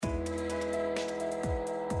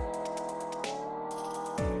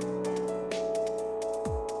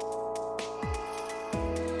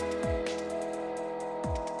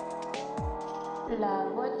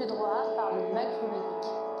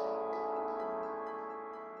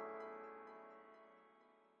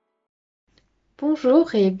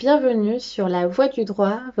Bonjour et bienvenue sur la voie du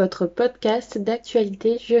droit, votre podcast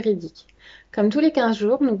d'actualité juridique. Comme tous les 15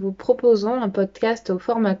 jours, nous vous proposons un podcast au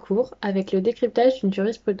format court avec le décryptage d'une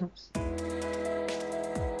jurisprudence.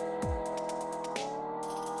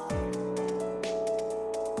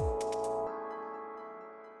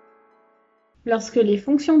 Lorsque les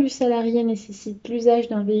fonctions du salarié nécessitent l'usage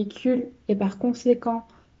d'un véhicule et par conséquent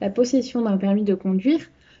la possession d'un permis de conduire,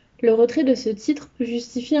 le retrait de ce titre peut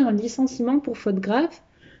justifier un licenciement pour faute grave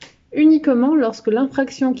uniquement lorsque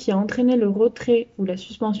l'infraction qui a entraîné le retrait ou la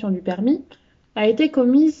suspension du permis a été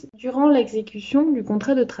commise durant l'exécution du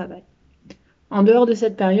contrat de travail. En dehors de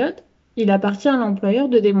cette période, il appartient à l'employeur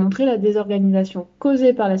de démontrer la désorganisation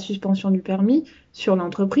causée par la suspension du permis sur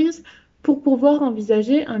l'entreprise pour pouvoir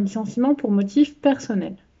envisager un licenciement pour motif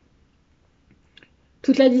personnel.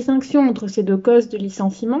 Toute la distinction entre ces deux causes de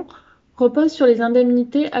licenciement repose sur les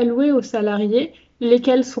indemnités allouées aux salariés,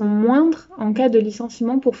 lesquelles sont moindres en cas de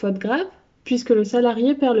licenciement pour faute grave, puisque le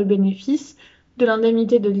salarié perd le bénéfice de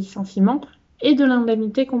l'indemnité de licenciement et de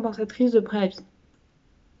l'indemnité compensatrice de préavis.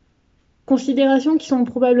 Considérations qui sont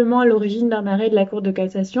probablement à l'origine d'un arrêt de la Cour de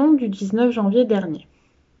cassation du 19 janvier dernier.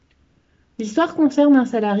 L'histoire concerne un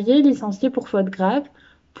salarié licencié pour faute grave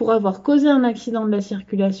pour avoir causé un accident de la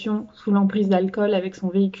circulation sous l'emprise d'alcool avec son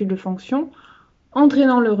véhicule de fonction,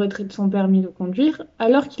 entraînant le retrait de son permis de conduire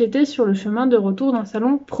alors qu'il était sur le chemin de retour d'un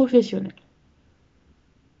salon professionnel.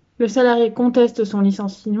 Le salarié conteste son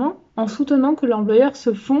licenciement en soutenant que l'employeur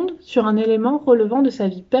se fonde sur un élément relevant de sa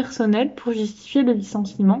vie personnelle pour justifier le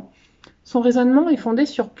licenciement. Son raisonnement est fondé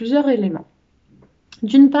sur plusieurs éléments.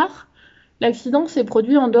 D'une part, l'accident s'est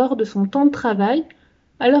produit en dehors de son temps de travail,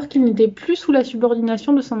 alors qu'il n'était plus sous la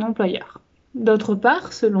subordination de son employeur. D'autre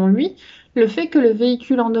part, selon lui, le fait que le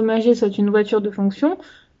véhicule endommagé soit une voiture de fonction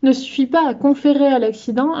ne suffit pas à conférer à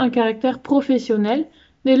l'accident un caractère professionnel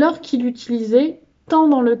dès lors qu'il l'utilisait tant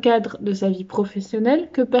dans le cadre de sa vie professionnelle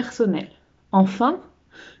que personnelle. Enfin,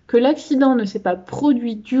 que l'accident ne s'est pas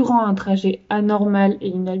produit durant un trajet anormal et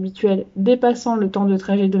inhabituel dépassant le temps de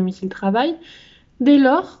trajet domicile-travail, dès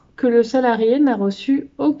lors que le salarié n'a reçu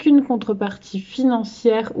aucune contrepartie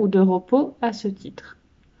financière ou de repos à ce titre.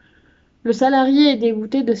 Le salarié est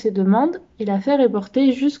débouté de ses demandes et l'affaire est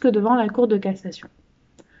portée jusque devant la Cour de cassation.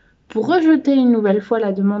 Pour rejeter une nouvelle fois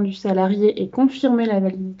la demande du salarié et confirmer la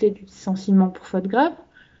validité du licenciement pour faute grave,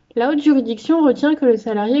 la haute juridiction retient que le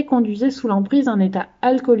salarié conduisait sous l'emprise d'un état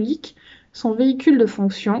alcoolique son véhicule de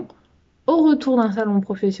fonction au retour d'un salon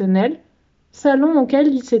professionnel, salon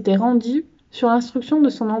auquel il s'était rendu sur l'instruction de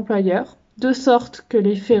son employeur, de sorte que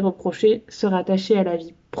les faits reprochés se rattachaient à la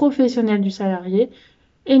vie professionnelle du salarié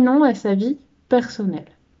et non à sa vie personnelle.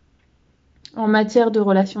 En matière de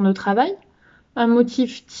relations de travail, un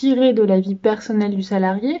motif tiré de la vie personnelle du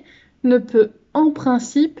salarié ne peut, en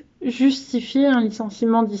principe, justifier un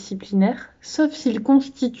licenciement disciplinaire, sauf s'il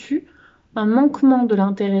constitue un manquement de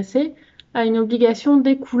l'intéressé à une obligation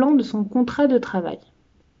découlant de son contrat de travail.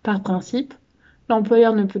 Par principe,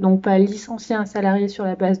 l'employeur ne peut donc pas licencier un salarié sur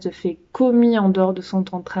la base de faits commis en dehors de son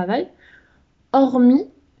temps de travail, hormis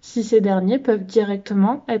si ces derniers peuvent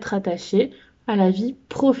directement être attachés à la vie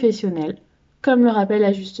professionnelle, comme le rappelle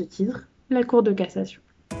à juste titre la Cour de cassation.